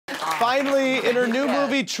Finally, in her new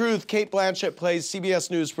movie, Truth, Cate Blanchett plays CBS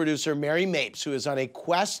News producer Mary Mapes, who is on a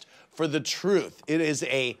quest for the truth. It is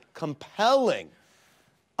a compelling,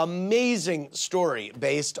 amazing story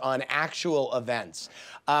based on actual events.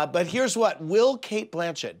 But here's what, will Cate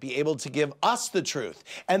Blanchett be able to give us the truth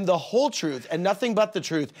and the whole truth and nothing but the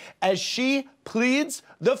truth as she pleads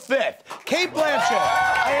the fifth? Cate Blanchett,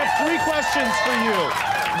 I have 3 questions for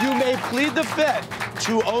you. You may plead the fifth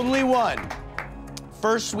to only one.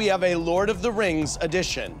 First, we have a Lord of the Rings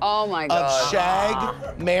edition. Oh my God. Of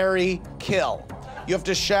Shag, Marry, Kill. You have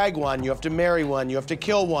to shag one, you have to marry one, you have to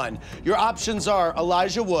kill one. Your options are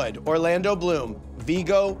Elijah Wood, Orlando Bloom,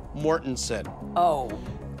 Viggo, Mortensen. Oh.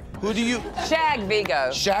 Who do you? Shag Viggo.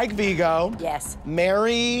 Shag Viggo. Yes.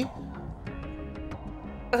 Marry.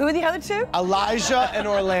 Who are the other two? Elijah and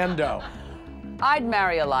Orlando. I'd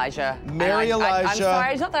marry Elijah. Marry Elijah. I'm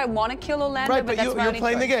sorry, it's not that I want to kill Orlando, Right, but but that's my you're only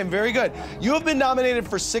playing the choice. game. Very good. You have been nominated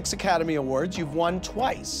for 6 Academy Awards. You've won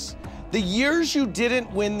twice. The years you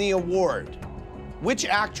didn't win the award, which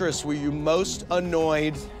actress were you most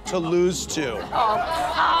annoyed to lose to?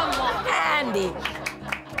 Oh, come on, Andy.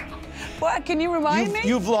 What, can you remind me?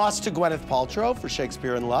 You've lost to Gwyneth Paltrow for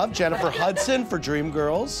Shakespeare in Love, Jennifer Hudson for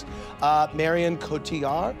Dreamgirls, Marion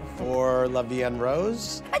Cotillard for La Vie en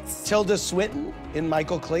Rose, Tilda Swinton in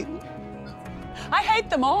Michael Clayton. I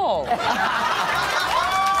hate them all.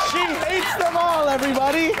 She hates them all,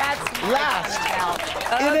 everybody. That's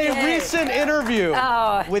last. In a recent interview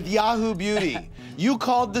with Yahoo Beauty, you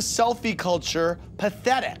called the selfie culture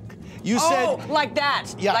pathetic. You said, like that.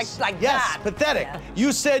 Yes, Like yes, that. pathetic. Yeah.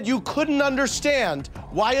 You said you couldn't understand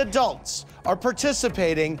why adults are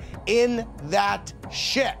participating in that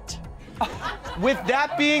shit. With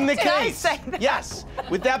that being the Did case, I say that? yes,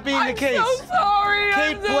 with that being the case, I'm so sorry.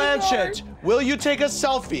 Cate Blanchett, will you take a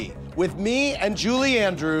selfie with me and Julie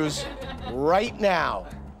Andrews right now?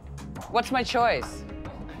 What's my choice?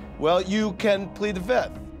 Well, you can plead the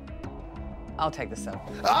fifth. I'll take the selfie.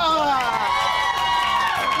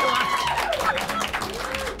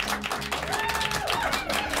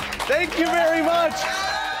 Thank you very much.